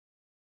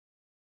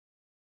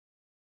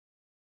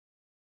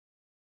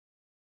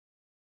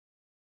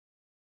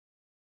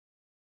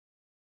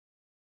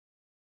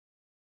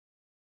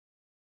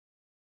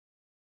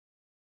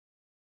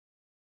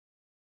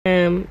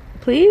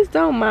Please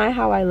don't mind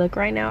how I look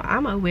right now.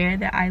 I'm aware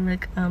that I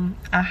look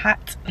a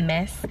hot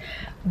mess,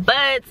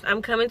 but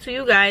I'm coming to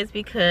you guys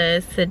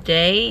because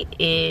today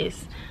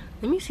is,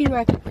 let me see where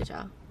I can put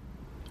y'all.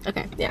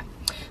 Okay, yeah,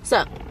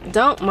 so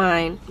don't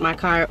mind my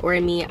car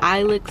or me.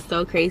 I look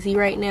so crazy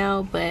right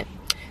now, but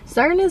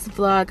starting this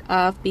vlog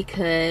off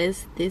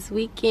because this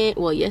weekend,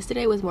 well,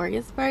 yesterday was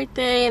Morgan's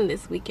birthday and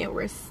this weekend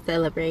we're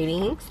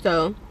celebrating.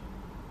 So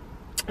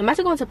I'm about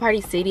to go into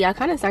Party City. I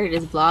kind of started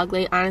this vlog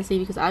late, honestly,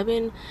 because I've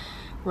been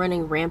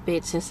running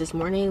rampant since this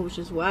morning, which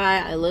is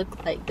why I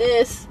look like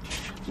this.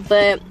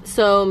 But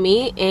so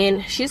me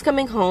and she's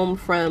coming home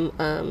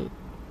from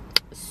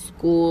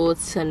school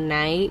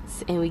tonight,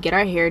 and we get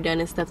our hair done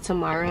and stuff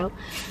tomorrow.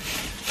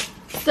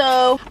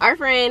 So our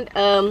friend,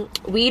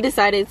 we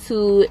decided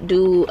to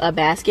do a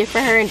basket for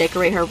her and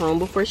decorate her room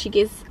before she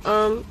gets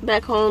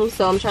back home.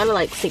 So I'm trying to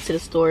like sneak to the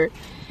store,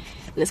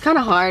 and it's kind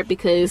of hard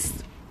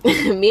because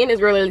me and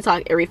this girl literally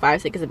talk every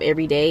 5 seconds of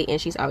every day,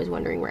 and she's always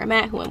wondering where I'm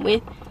at, who I'm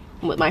with.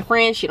 I'm with my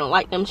friends. She don't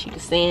like them. She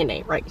just saying they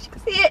ain't right. She can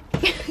see it.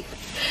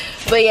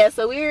 But yeah,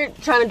 so we're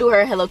trying to do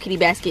her Hello Kitty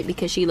basket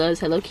because she loves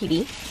Hello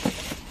Kitty.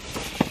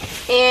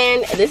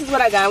 And this is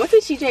what I got. I went to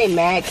TJ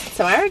Maxx.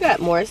 So I already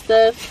got more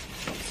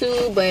stuff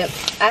too, but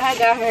I had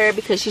got her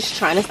because she's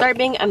trying to start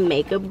being a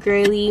makeup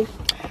girly.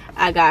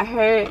 I got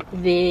her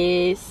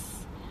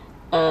this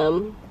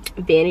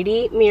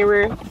vanity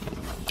mirror.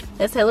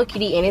 That's Hello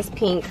Kitty and it's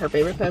pink, her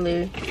favorite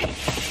color.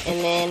 And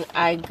then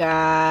I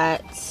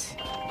got,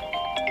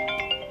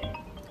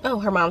 oh,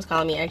 her mom's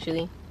calling me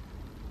actually.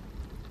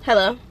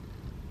 Hello.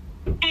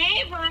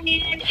 Hey,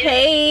 Ryan.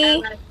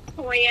 Hey.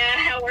 Toya,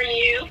 how are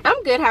you?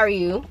 I'm good. How are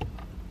you?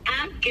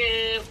 I'm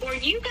good. Were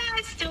you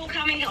guys still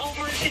coming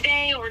over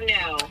today or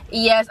no?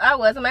 Yes, I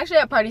was. I'm actually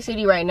at Party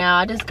City right now.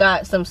 I just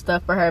got some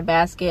stuff for her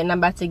basket, and I'm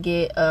about to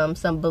get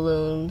some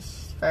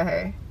balloons for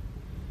her.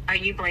 Are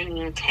you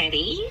bringing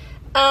Teddy?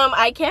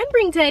 I can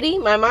bring Teddy.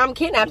 My mom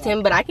kidnapped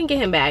him, but I can get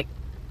him back.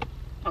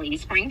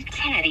 Please bring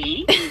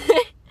Teddy.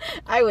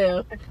 I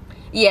will.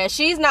 Yeah,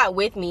 she's not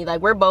with me.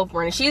 Like, we're both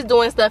running. She's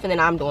doing stuff and then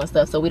I'm doing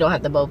stuff, so we don't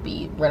have to both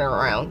be running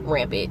around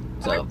rampant.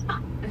 So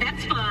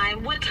that's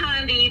fine. What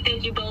time do you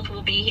think you both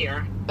will be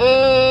here?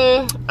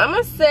 I'm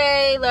gonna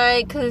say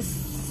like,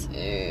 cause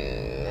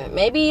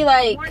maybe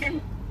like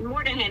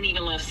Morgan hadn't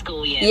even left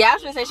school yet. Yeah, I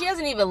was gonna say she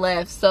hasn't even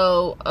left.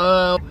 So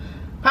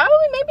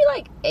probably maybe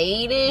like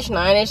 8ish,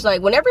 9ish.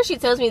 Like whenever she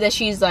tells me that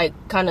she's like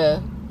kind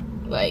of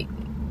like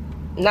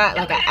not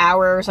like an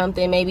hour or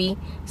something, maybe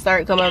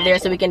start coming over there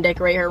so we can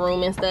decorate her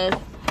room and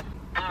stuff.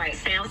 All right,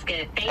 sounds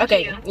good. Thank you.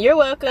 Okay, you're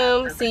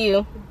welcome. See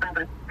you.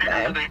 Bye-bye.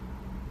 Bye.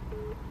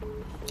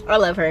 I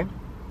love her.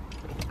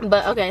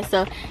 But okay,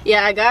 so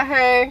yeah, I got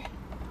her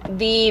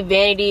the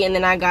vanity, and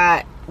then I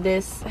got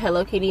this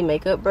Hello Kitty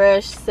makeup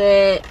brush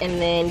set,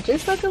 and then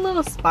just like a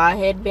little spa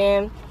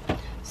headband.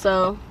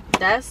 So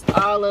that's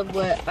all of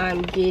what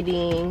I'm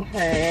getting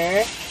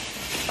her.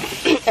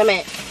 I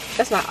mean,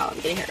 that's not all I'm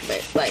getting her,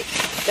 but like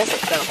that's it.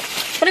 So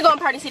I'm gonna go in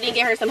Party City and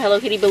get her some Hello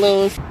Kitty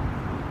balloons.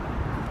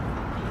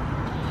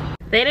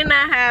 They did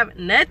not have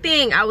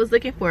nothing I was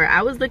looking for.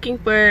 I was looking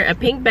for a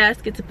pink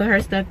basket to put her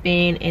stuff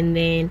in, and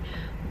then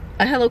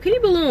a Hello Kitty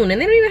balloon, and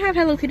they don't even have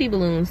Hello Kitty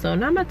balloons. So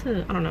now I'm about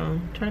to, I don't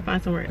know, try to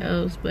find somewhere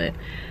else, but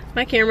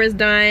my camera's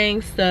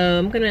dying, so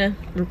I'm gonna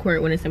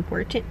record when it's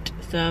important.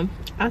 So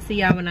I'll see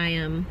y'all when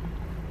I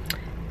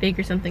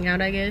figure something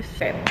out, I guess.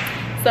 Okay.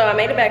 So I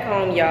made it back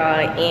home, y'all,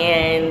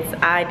 and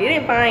I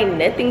didn't find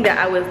nothing that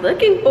I was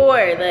looking for.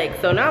 Like,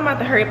 so now I'm about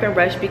to hurry up and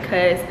rush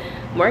because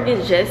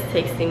Morgan just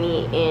texted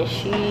me, and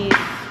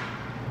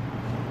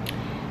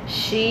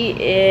she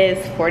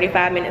is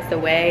 45 minutes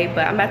away,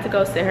 but I'm about to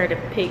go send her to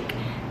pick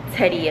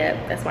Teddy up.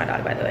 That's my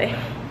dog, by the way.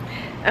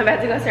 I'm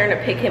about to go send her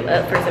to pick him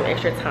up for some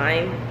extra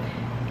time,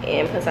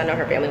 and plus I know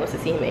her family wants to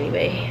see him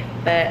anyway.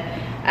 But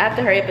I have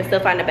to hurry up and still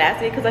find the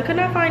basket because I could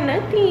not find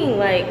nothing.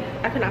 Like,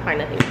 I could not find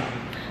nothing.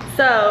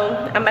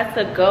 So I'm about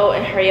to go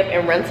and hurry up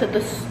and run to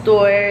the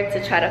store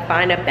to try to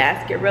find a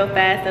basket real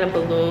fast and a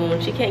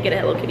balloon. She can't get a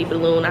Hello Kitty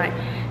balloon. I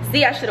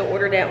should have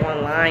ordered that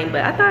online,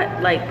 but I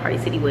thought like Party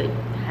City would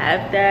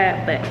have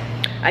that, but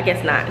I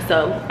guess not.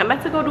 So I'm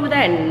about to go do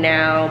that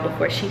now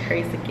before she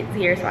hurries to get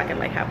here so I can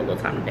like have a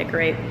little time to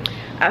decorate.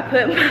 I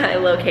put my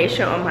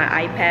location on my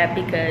iPad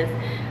because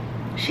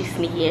she's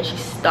sneaky and she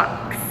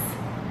stalks.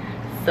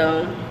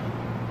 So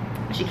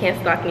she can't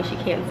stalk me, she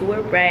can't do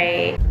it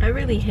right. I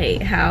really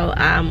hate how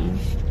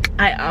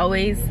I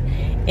always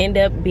end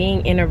up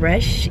being in a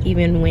rush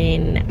even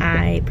when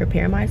I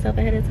prepare myself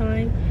ahead of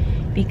time,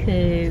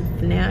 because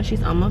now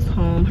she's almost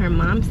home. Her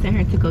mom sent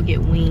her to go get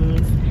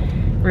wings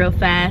real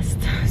fast,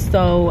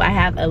 so I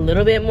have a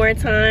little bit more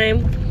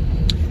time,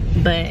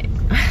 but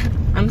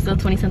I'm still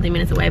 20 something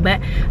minutes away.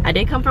 But I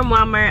did come from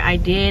Walmart. I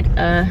did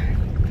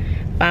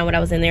find what I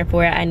was in there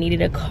for. I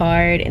needed a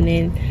card, and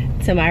then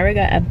Tamara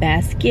got a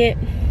basket.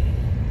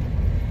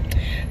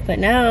 But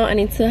now I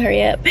need to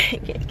hurry up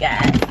and get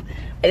gas.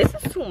 This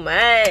is too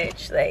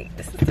much. Like,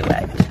 this is too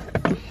much.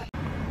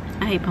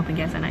 I hate pumping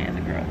gas at night as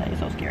a girl. That is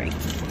so scary.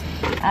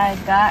 I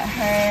got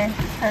her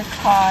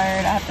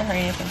card. I have to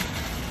hurry up and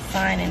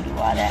sign and do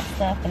all that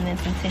stuff, and then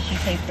some tissue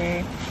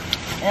paper.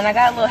 And I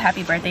got a little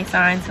happy birthday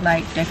sign to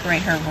like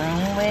decorate her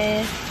room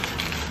with.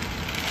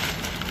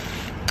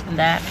 And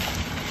that.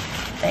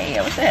 They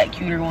wish they had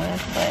cuter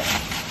ones, but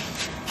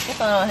I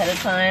thought ahead of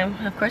time.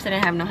 Of course, I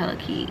didn't have no Hello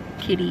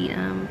Kitty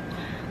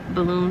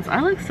balloons. I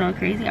look so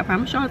crazy. I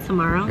promise y'all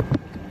tomorrow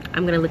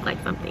I'm gonna look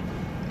like something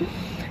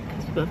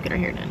because we both get our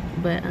hair done.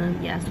 But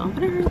yeah, so I'm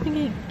gonna hurry up and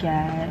get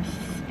gas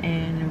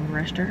and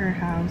rush to her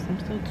house. I'm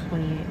still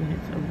 28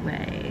 minutes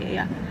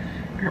away.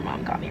 Her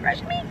mom got me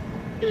rushing me,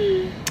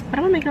 but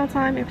I'm gonna make it on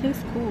time.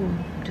 Everything's cool,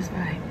 just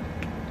fine.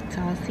 So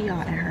I'll see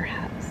y'all at her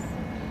house.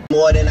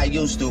 More than I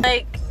used to.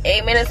 Like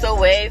 8 minutes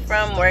away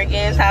from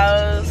Morgan's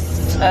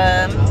house.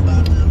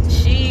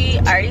 She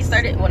already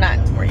started, well, not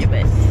Morgan,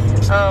 but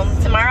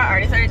Tamara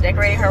already started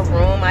decorating her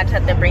room. I just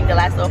have to bring the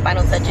last little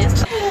final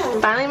touches.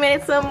 Finally made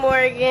it to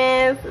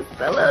Morgan's. It's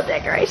a little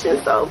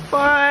decoration so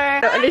far.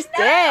 I don't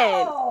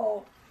understand.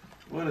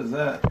 What is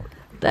that?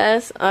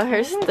 That's all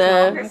her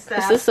stuff.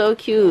 This is so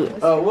cute.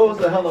 Oh, what was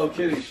the Hello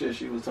Kitty shit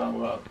she was talking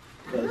about?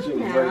 That she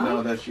was waiting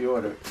on that she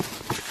ordered.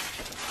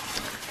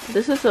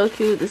 This is so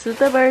cute. This is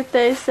the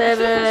birthday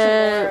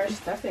setup.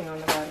 Stuffing on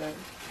the bottom.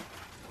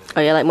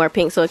 Oh yeah, like more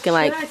pink so it can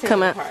like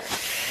come out.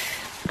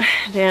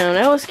 Damn,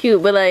 that was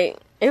cute, but like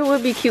it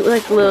would be cute with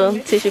like a little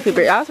tissue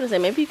paper. I was gonna say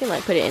maybe you can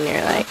like put it in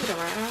there, like.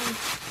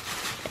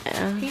 Yeah.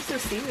 Can you still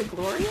see the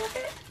glory of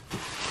it?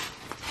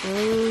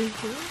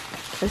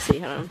 Let's see,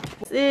 hold on.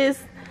 This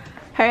is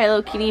her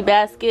Hello Kitty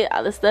basket.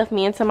 All the stuff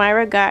me and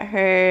Tamira got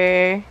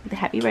her. The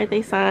happy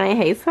birthday sign.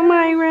 Hey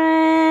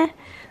Tamira.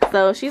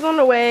 So she's on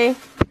the way.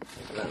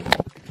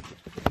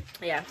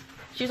 Yeah,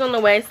 she's on the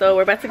way, so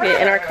we're about to get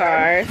in our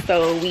car.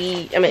 So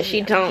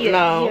she don't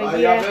know.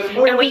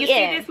 And when you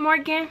see this,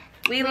 Morgan,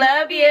 we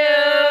love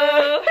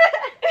you.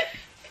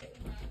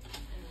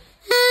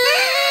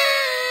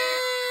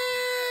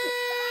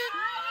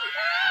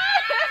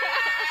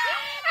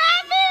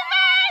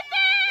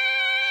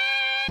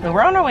 So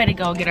we're on our way to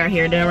go get our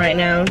hair done right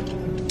now.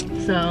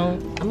 So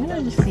I'm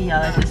gonna just see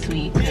y'all at the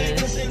suite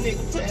because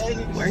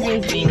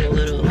Morgan's being a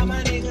little.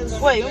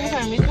 wait, you want to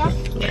turn music off?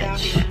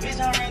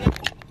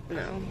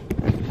 No.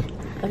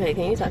 Okay,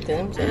 can you talk to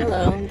them? Say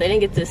hello. They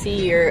didn't get to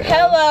see your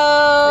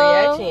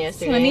Hello. reaction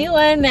yesterday.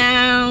 21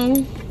 now.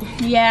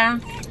 Yeah.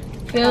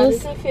 How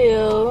Feels. does it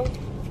feel?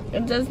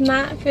 It does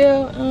not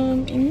feel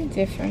any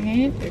different.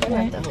 You're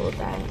gonna have to hold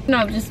that. No,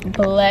 I'm just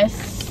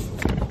blessed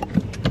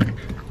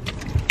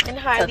and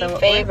highly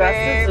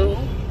favored.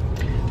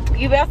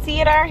 You about to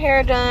get our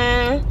hair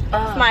done.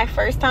 It's my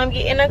first time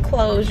getting a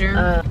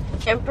closure.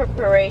 In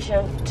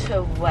preparation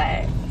to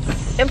what?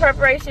 In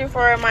preparation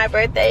for my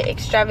birthday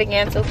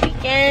extravaganza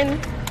weekend.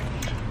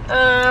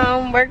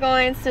 We're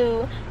going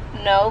to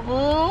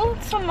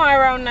Nobu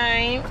tomorrow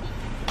night.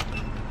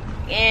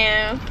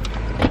 And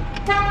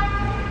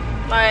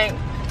my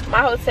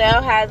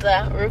hotel has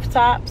a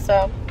rooftop,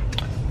 so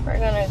we're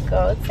gonna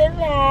go to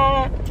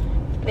that.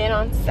 Then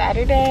on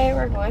Saturday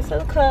we're going to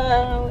the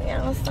club. You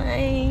know what I'm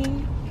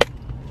saying?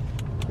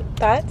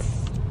 Thoughts?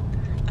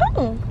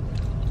 Oh.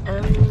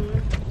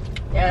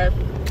 Yeah,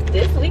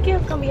 this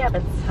weekend's gonna be at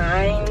a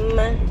time.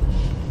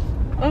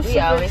 I'm We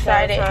super always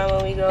excited. have a time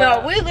when we go No,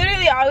 out. we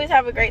literally always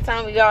have a great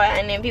time we go out,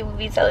 and then people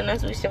be telling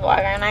us we should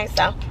vlog our night,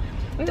 so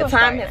the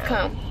time has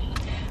come.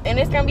 And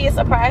it's gonna be a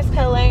surprise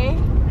color.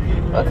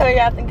 What color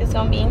y'all think it's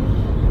gonna be?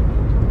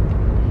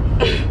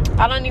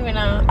 I don't even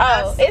know.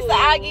 Oh, it's the,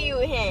 I'll give you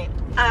a hint.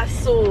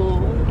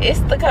 Azul.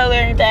 It's the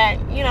color that,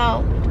 you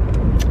know,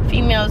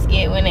 females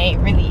get when they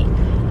really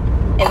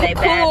And they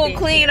bad cool, bitches.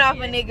 clean off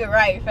a nigga,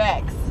 right?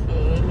 Facts.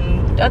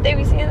 Don't they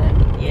be seeing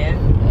that? Yeah.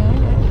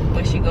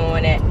 When she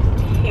going at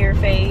hair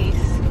face.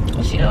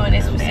 She doing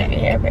this specific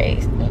hair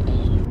face.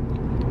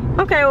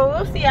 Okay, well,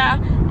 we'll see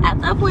y'all at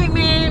the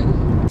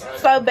appointment.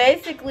 So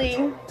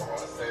basically,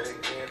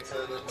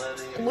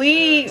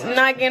 we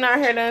not getting our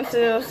hair done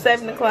till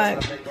 7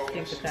 o'clock.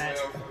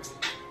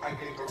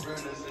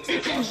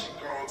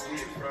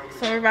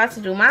 So we're about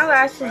to do my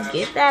lashes,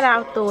 get that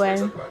out the way.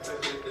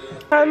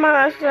 How's my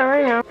lashes on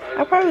right now?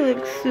 I probably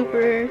look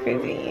super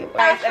crazy.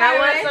 Guys, and I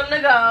want some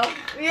to go.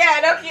 Yeah,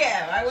 I don't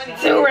care. I want to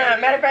 2 rounds.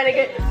 Matter of fact,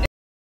 nigga.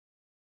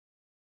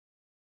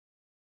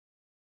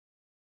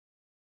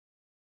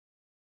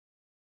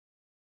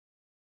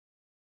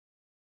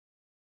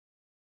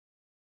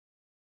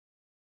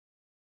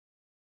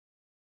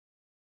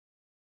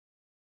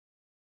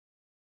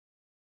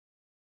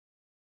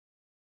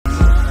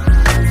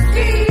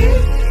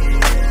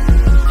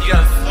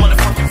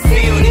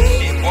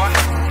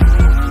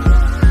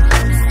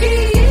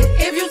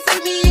 If you see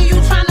me and you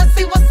tryna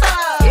see what's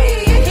up,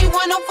 he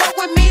wanna fuck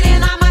with me,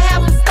 then I'ma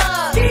have him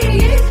stuck.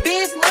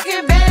 Bitch, look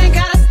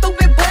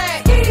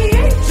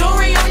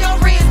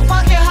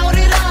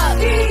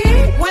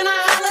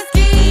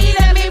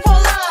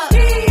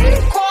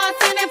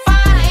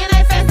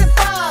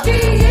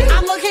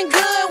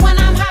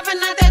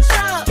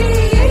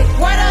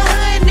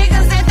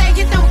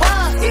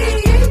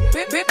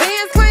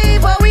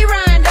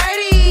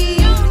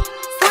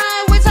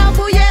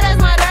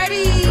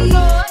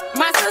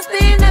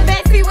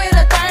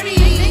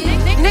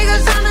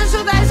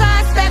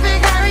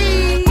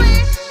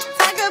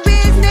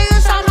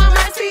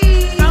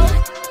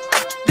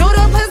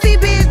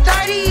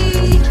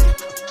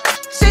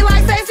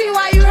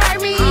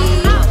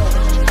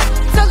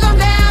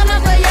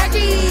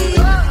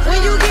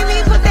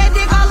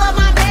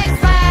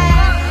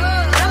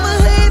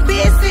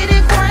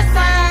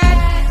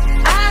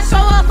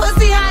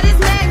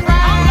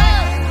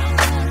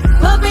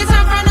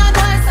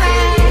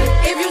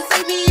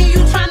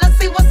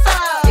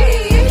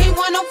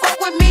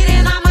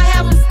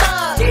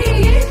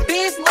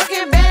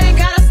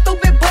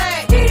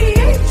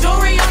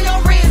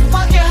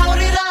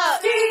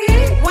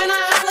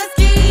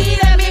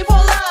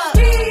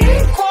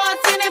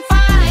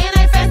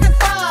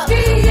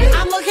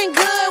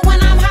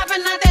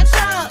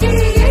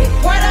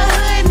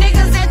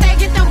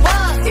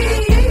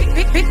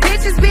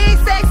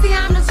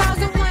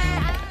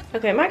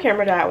Okay, my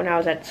camera died when I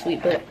was at the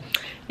suite, but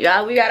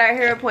y'all, we got our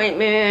hair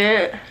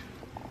appointment.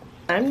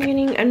 I'm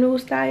getting a new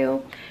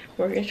style.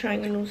 Morgan's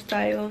trying a new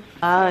style.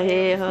 I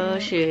had her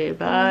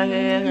shit, I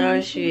had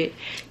her shit.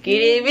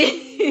 Get it,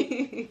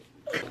 bitch.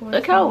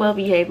 Look how well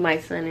behaved my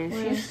son is.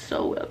 He's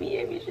so well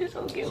behaved. He's just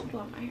so cute.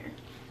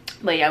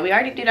 But yeah, we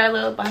already did our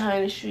little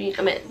behind the street.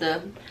 I'm at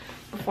the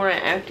before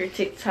and after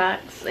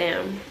TikToks,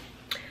 and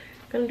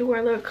gonna do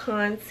our little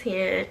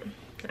content.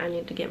 I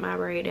need to get my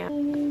braid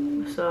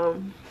down,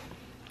 so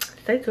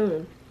stay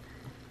tuned.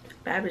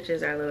 Bad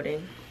bitches are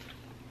loading.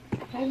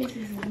 Bad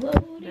bitches is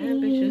loading. Bad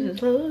bitches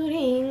is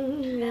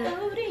loading.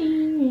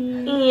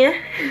 Loading. Yeah.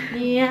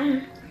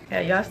 Yeah. Yeah,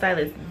 y'all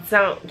stylists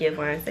don't give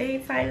one. Say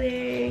hey, Tyler.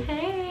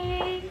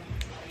 Hey.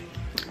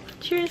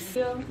 Cheers.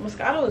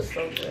 Moscato is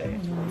so good.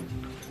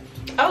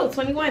 Oh,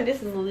 21.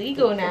 This is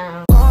legal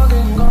now.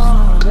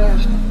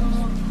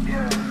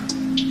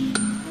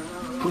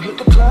 Who hit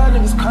the club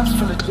and his cups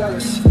full of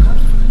jealous.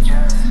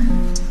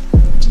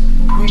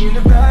 We in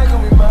the bag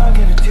and we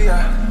mugging the T.I.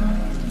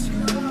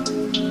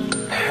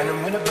 And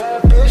I'm in a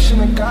bad bitch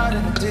and I got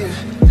in the div.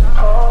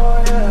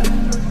 Oh yeah,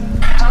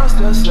 I'm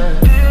still saying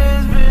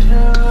this bitch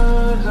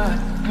knows I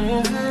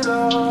cleans it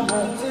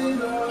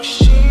over.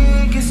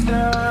 She gets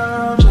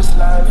down just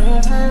like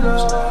cleans it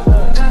over.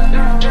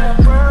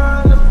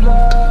 Run the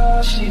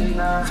blood, she's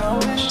not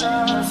totally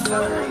shy.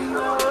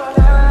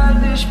 That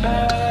bitch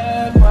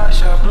bad, watch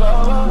her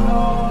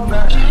blow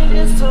back.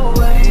 It's the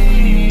way.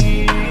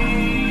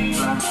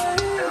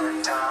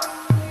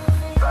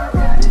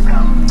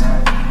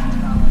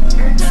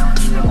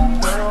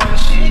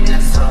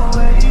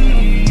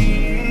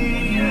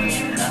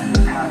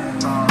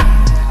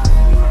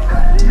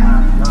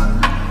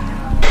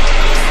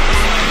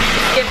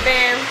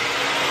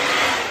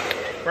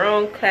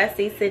 Grown,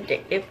 classy,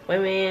 seductive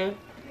women.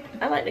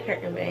 I like the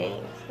curtain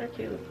bangs. They're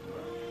cute.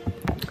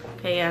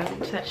 Okay, yeah,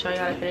 just show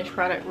y'all the finished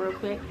product real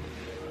quick.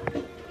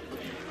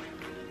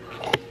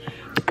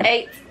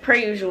 8 per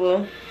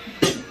usual.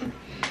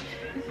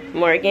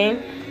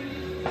 Morgan,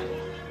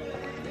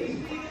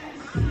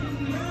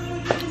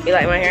 you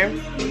like my hair?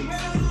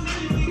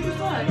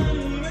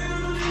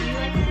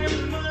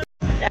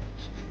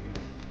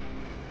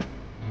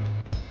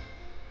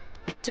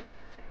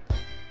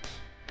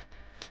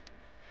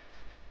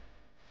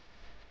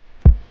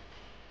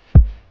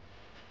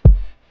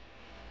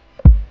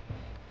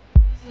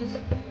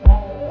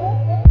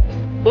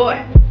 Boy.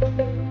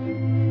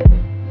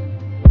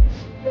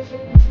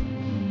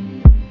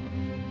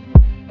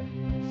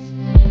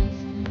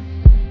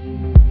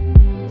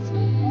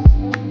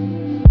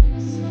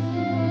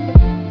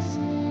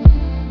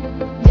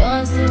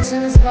 Your six in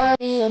this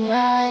body of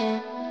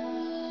mine.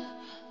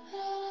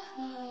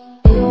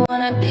 You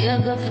wanna be a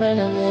good friend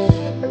of me?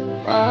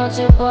 Why don't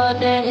you put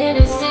that in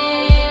the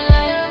sea?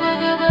 Light up a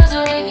few birds so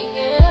we can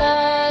get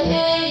high.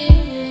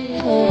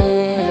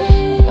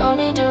 Don't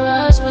need to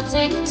rush, but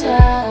take your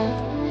time.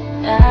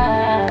 I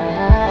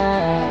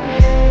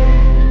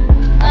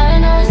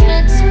know it's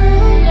been too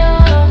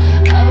long.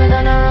 I've been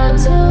on the road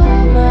too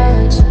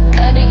much.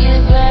 Got to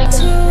get back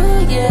to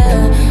you.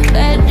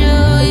 Back to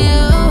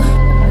you.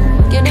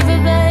 Can't even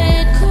play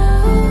it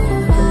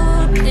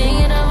cool.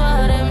 Thinking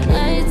about them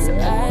nights I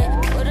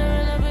would've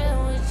rather been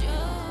with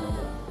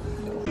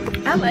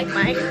you. I like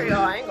my Creole,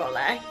 I ain't gonna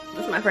lie.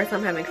 This is my first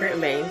time having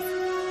curtain bangs.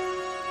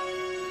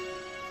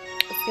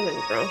 It's gonna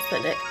be gross,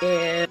 but that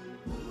is.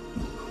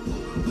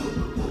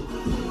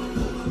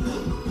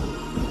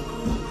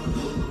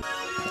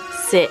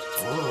 Sit.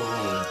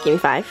 Give me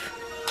 5.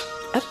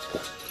 Up.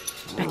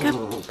 Back up.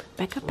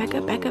 Back up, back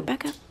up, back up,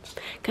 back up.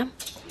 Come.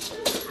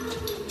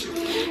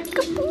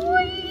 Good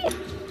boy.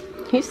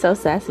 He's so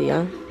sassy,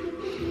 y'all.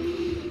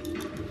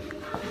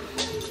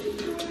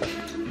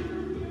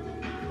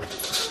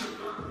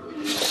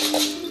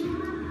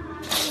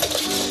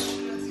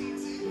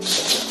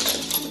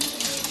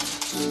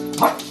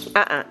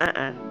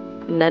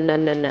 No, no,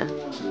 no, no.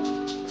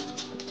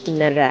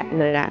 None of that,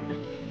 none of that.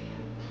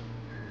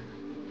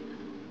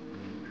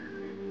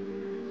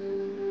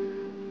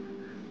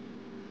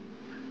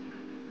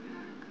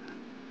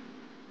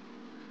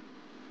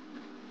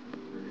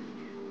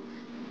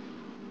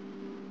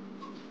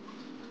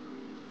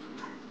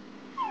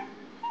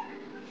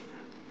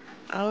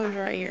 I was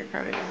right here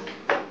crying.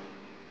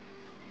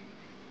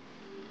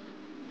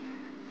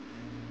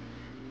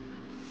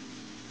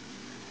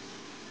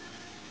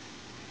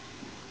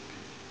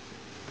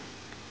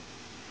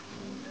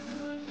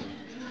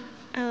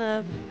 I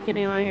love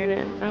getting my hair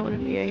done. I want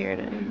to be a hair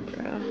done,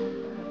 bro.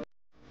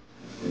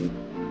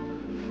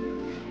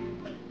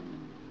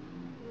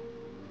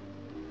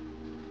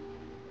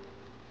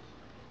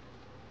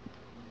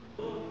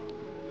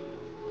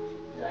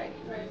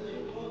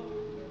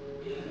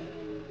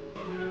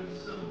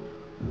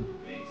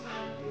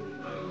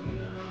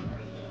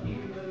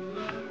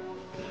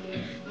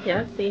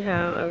 Y'all see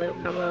how a lip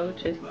combo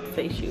just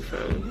takes you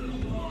from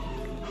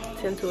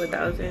 10 to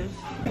 1,000?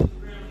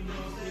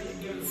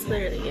 It's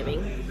literally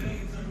giving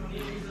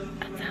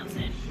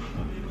 1,000.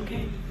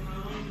 Okay.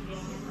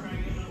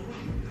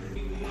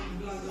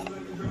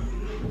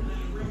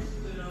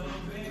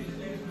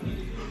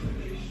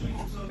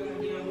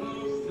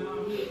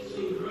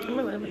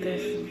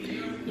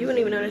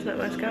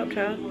 my scalp,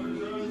 child.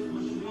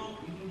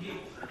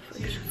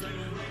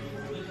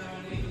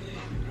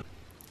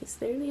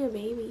 It's literally a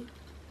baby.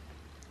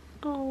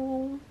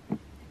 Oh,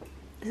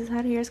 this is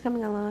how the hair is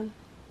coming along.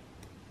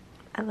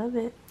 I love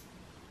it.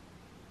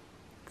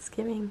 It's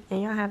giving,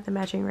 and y'all have the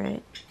matching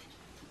red.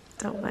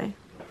 Don't play.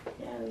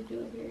 Yeah, we do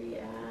it very,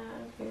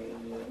 very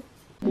good.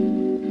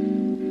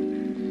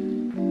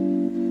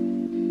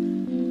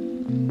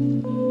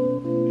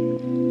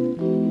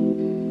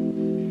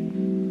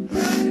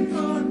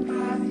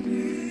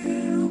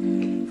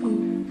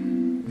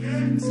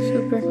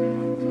 Super.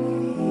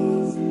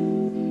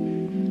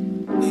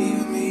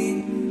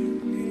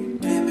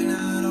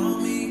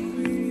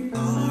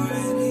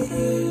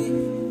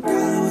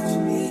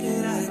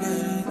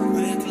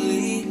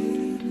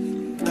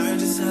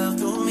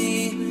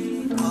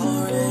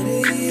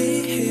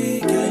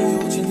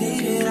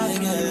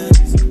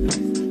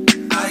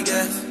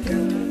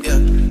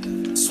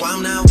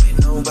 I'm not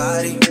with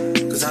nobody,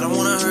 cause I don't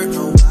wanna hurt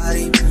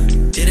nobody.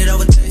 Did it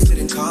over text,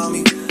 didn't call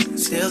me.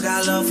 Still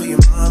got love for your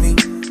mommy.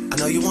 I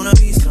know you wanna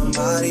be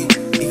somebody,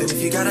 even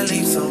if you gotta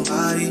leave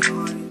somebody.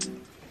 Pow,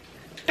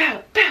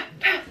 pow, pow,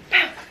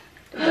 pow.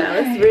 Wow,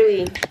 it's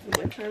really,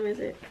 what time is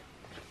it?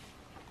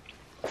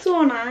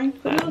 2:09.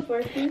 It was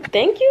working.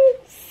 Thank you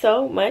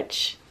so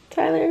much,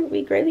 Tyler.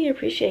 We greatly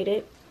appreciate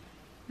it.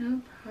 No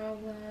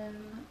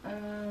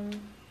problem.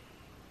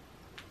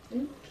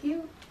 It's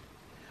cute.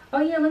 Oh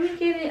yeah, let me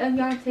get it of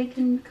y'all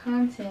taking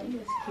content.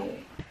 That's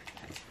cute.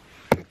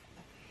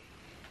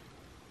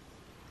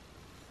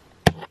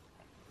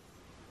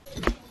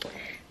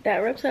 That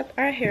wraps up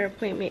our hair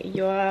appointment,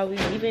 y'all. We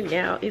leaving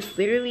now. It's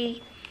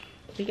literally,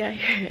 we got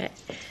here at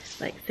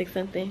like 6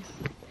 something.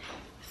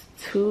 It's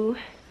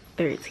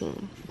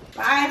 2:13.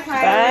 Bye,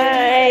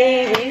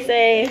 Tyler. Bye. Be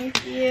safe.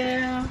 Thank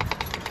you.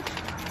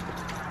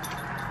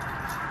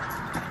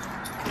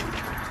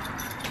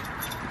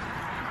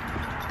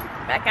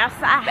 Back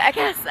outside. Back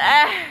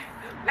outside.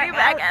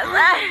 Back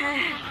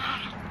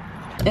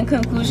outside. In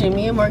conclusion,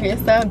 me and Morgan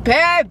is some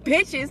bad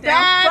bitches.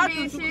 Bad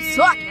bitches.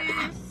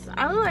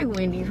 I look like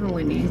Wendy from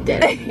Wendy's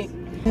Daddy.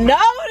 No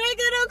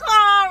nigga to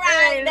call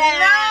right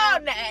now.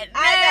 No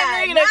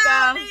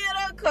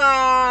nigga to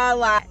call.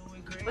 Like,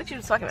 what you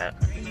was talking about?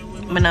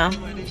 But no.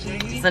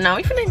 So now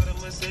we finna.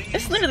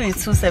 It's literally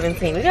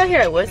 2:17. We got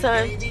here at what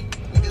time?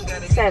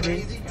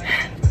 7.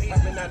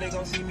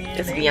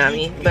 It's beyond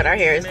me, but our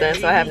hair is done,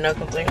 so I have no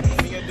complaints.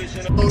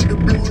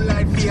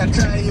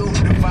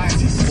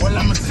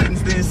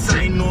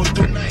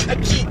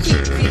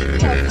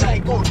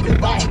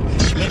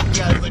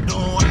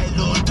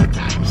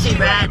 She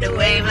ride the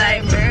wave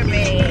like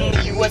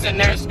mermaid. You was a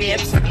nurse,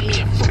 bitch.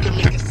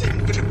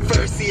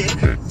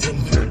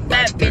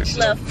 That bitch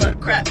love for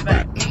crap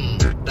back.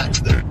 That's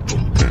the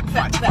boom.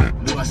 Fat back.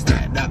 Do I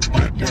start that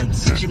part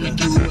dance? She make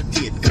you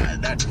rotate, girl,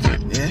 that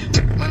fun, yeah?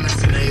 Man, I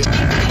see now you.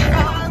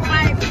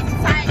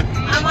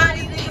 I'm on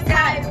these niggas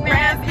tight.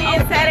 Rap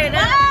being set it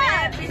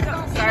up.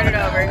 Start it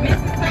over.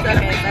 It's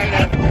okay, start it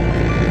over.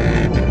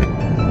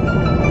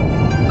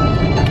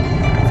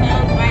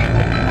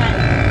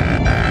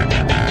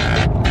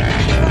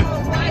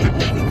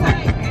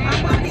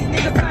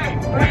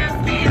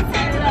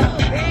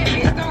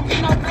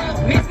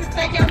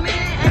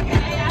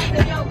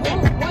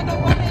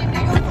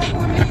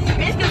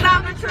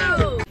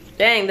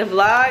 Dang, the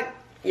vlog,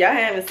 y'all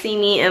haven't seen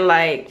me in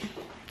like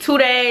 2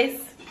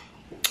 days,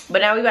 but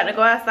now we about to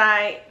go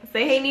outside.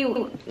 Say hey,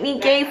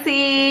 neat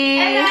Katie.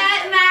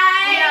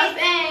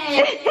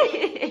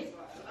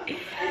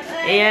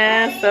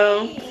 Yeah,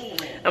 so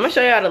I'm gonna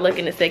show y'all the look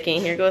in a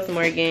second. Here goes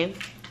Morgan.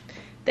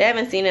 They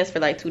haven't seen us for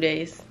like 2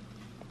 days.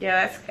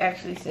 Yeah, that's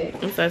actually sick.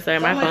 I'm so sorry,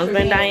 my phone's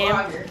been dying.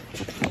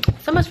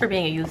 So much for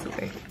being a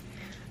YouTuber.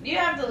 Do you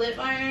have the lip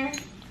liner?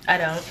 I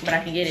don't, but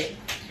I can get it.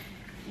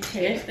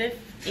 Here's the fit.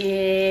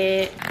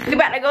 We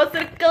about to go to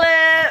the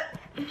club.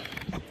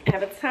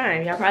 Have a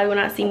time. Y'all probably will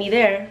not see me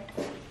there,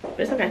 but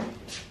it's okay.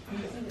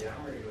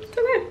 It's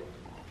okay.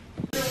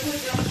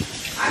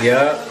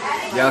 Yup.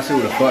 Y'all see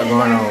what the fuck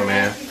going on,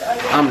 man.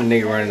 I'm the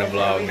nigga running the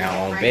vlog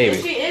now on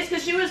baby. She is,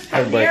 because she was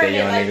Happy birthday,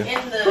 young nigga.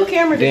 Who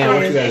camera? Damn,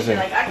 what you gotta say?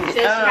 Happy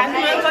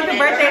motherfucking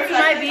birthday to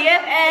my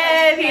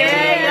BFF.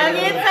 Yeah, young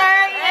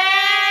intern.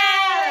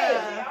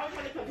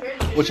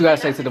 Yeah. What you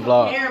gotta say to the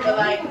vlog?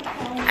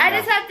 I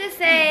just have to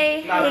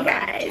say, hey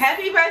guys.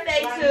 Happy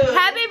birthday to.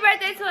 Happy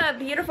birthday to a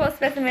beautiful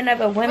specimen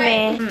of a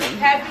woman.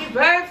 Happy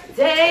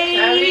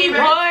birthday,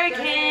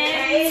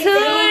 Morgan. To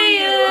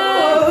you.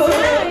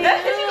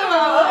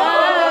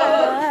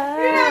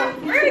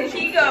 Where did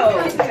he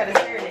go?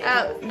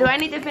 Oh, do I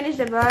need to finish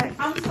the vlog?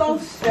 I'm so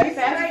stressed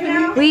right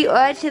now. We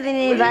are chilling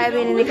and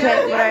vibing in the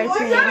cut with our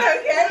friends.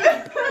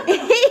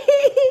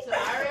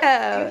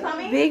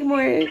 Oh, big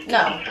more.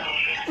 No.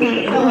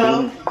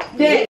 Hello.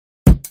 Bitch,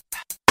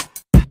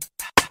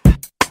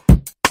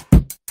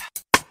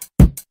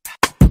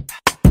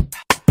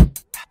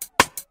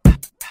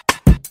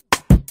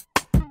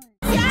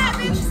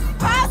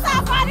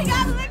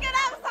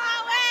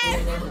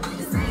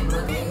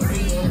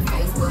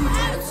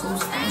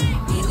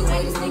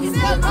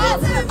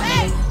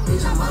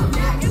 I'm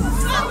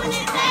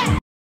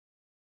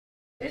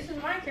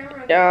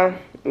y'all.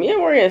 Me and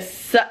Morgan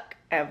suck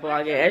at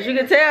vlogging. As you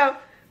can tell,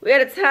 we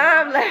had a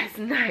time last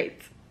night.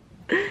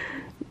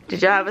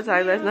 Did y'all have a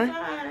time last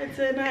night?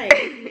 Tonight.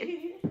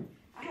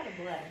 I had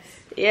a blast.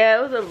 Yeah,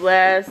 it was a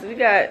blast. We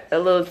got a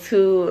little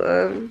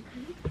too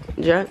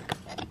drunk.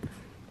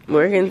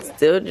 Morgan's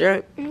still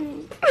drunk. I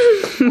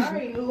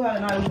already knew how the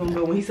night was gonna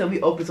go when he said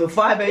we open till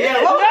 5 a.m.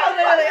 No,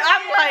 literally,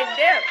 I'm like,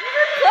 damn.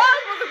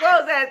 Club was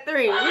closed at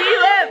 3. We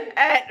left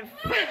at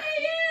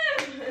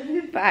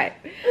 5.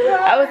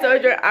 I was so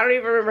drunk. I don't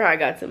even remember how I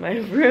got to my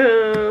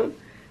room.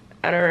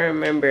 I don't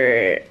remember.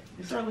 It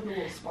started looking a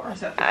little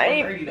sparse after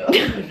 4:30 though.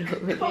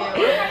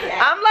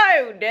 I'm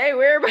like, dang,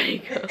 where everybody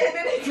go? And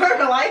then they turned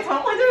the lights on.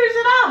 I'm like, turn this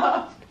shit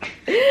off.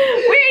 We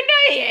ain't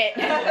done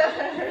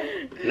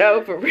yet.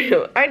 No, for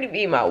real. I need to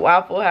eat my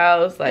Waffle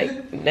House,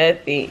 like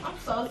nothing. I'm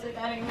so sick.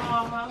 I didn't know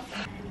almost.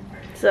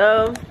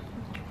 So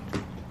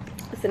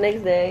it's the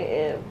next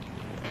day,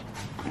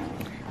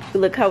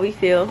 and look how we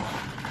feel.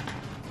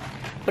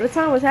 But the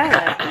time was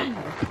had.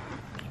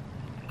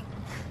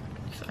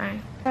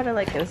 Sorry. I had to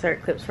like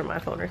insert clips from my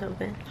phone or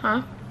something.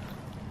 Huh?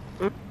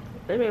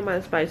 They made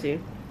mine spicy.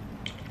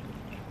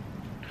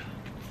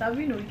 Stop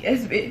being a weak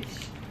ass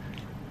bitch.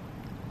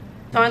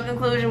 So in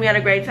conclusion, we had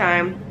a great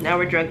time. Now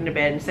we're drunk in the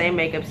bed. Same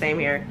makeup, same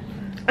hair.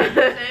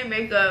 Same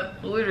makeup,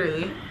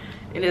 literally.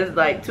 It is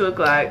like 2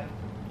 o'clock,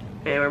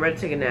 and we're about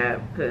to take a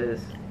nap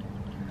because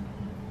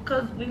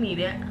we need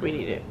it. we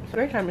need it. It's a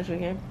great time this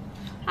weekend.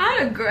 I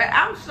had a great,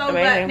 I'm so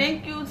Amazing. glad.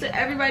 Thank you to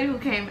everybody who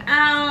came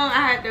out.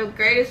 I had the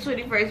greatest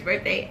 21st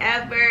birthday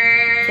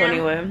ever.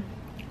 21.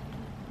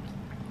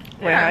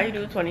 Wait, Yeah. how you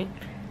do 20?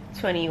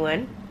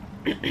 21.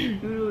 You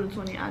do the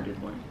 20, I do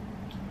 20.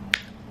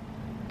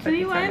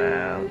 Fucking time 21.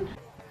 out.